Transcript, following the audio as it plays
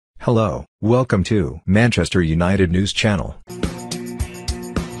Hello, welcome to Manchester United News Channel.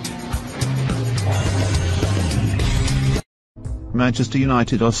 Manchester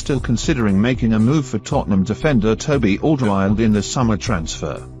United are still considering making a move for Tottenham defender Toby Alderweireld in the summer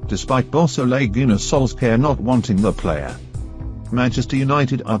transfer, despite boss Ole Gunnar Solskjaer not wanting the player. Manchester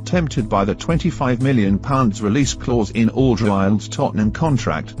United are tempted by the £25 million release clause in Alderweireld's Tottenham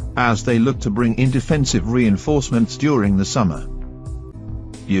contract, as they look to bring in defensive reinforcements during the summer.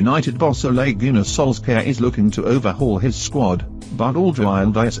 United boss Ole Gunnar Solskjaer is looking to overhaul his squad, but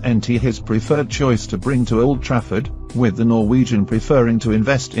Alderweireld isn't his preferred choice to bring to Old Trafford, with the Norwegian preferring to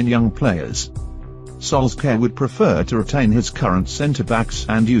invest in young players. Solskjaer would prefer to retain his current centre-backs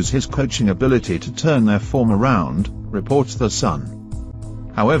and use his coaching ability to turn their form around, reports The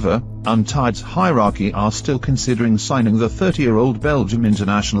Sun. However, Untid's hierarchy are still considering signing the 30-year-old Belgium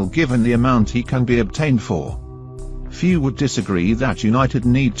international given the amount he can be obtained for. Few would disagree that United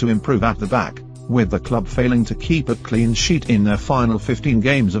need to improve at the back, with the club failing to keep a clean sheet in their final 15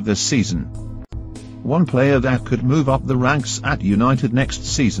 games of this season. One player that could move up the ranks at United next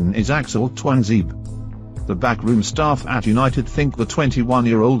season is Axel Tuanzebe. The backroom staff at United think the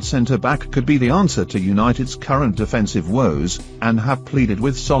 21-year-old centre-back could be the answer to United's current defensive woes, and have pleaded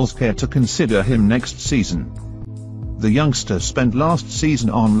with Solskjaer to consider him next season. The youngster spent last season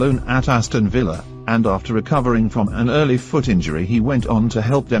on loan at Aston Villa, and after recovering from an early foot injury he went on to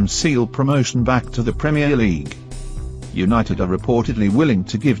help them seal promotion back to the Premier League. United are reportedly willing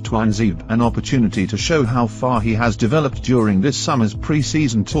to give Tuanzebe an opportunity to show how far he has developed during this summer's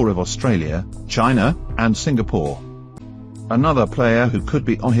pre-season tour of Australia, China, and Singapore. Another player who could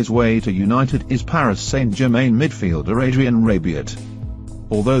be on his way to United is Paris Saint-Germain midfielder Adrien Rabiot.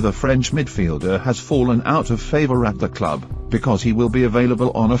 Although the French midfielder has fallen out of favour at the club, because he will be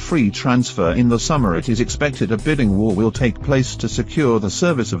available on a free transfer in the summer, it is expected a bidding war will take place to secure the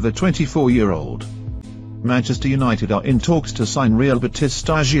service of the 24-year-old. Manchester United are in talks to sign Real Betis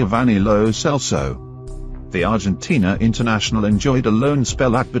star Giovanni Lo Celso. The Argentina international enjoyed a loan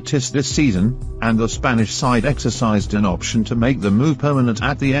spell at Betis this season, and the Spanish side exercised an option to make the move permanent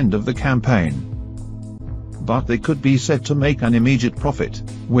at the end of the campaign. But they could be set to make an immediate profit,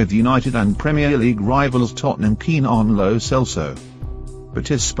 with United and Premier League rivals Tottenham keen on Lo Celso.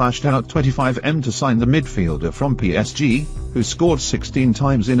 Betis splashed out £25 to sign the midfielder from PSG, who scored 16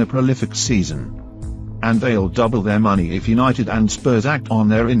 times in a prolific season. And they'll double their money if United and Spurs act on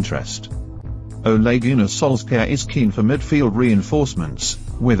their interest. Ole Gunnar Solskjaer is keen for midfield reinforcements,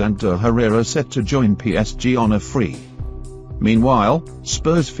 with Ander Herrera set to join PSG on a free. Meanwhile,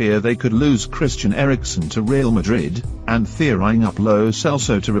 Spurs fear they could lose Christian Eriksen to Real Madrid, and they're eyeing up Lo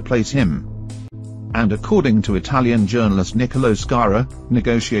Celso to replace him. And according to Italian journalist Niccolò Scarra,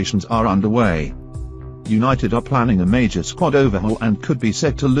 negotiations are underway. United are planning a major squad overhaul and could be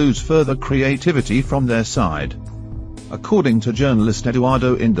set to lose further creativity from their side. According to journalist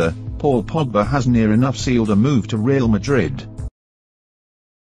Eduardo Inda, Paul Pogba has near enough sealed a move to Real Madrid.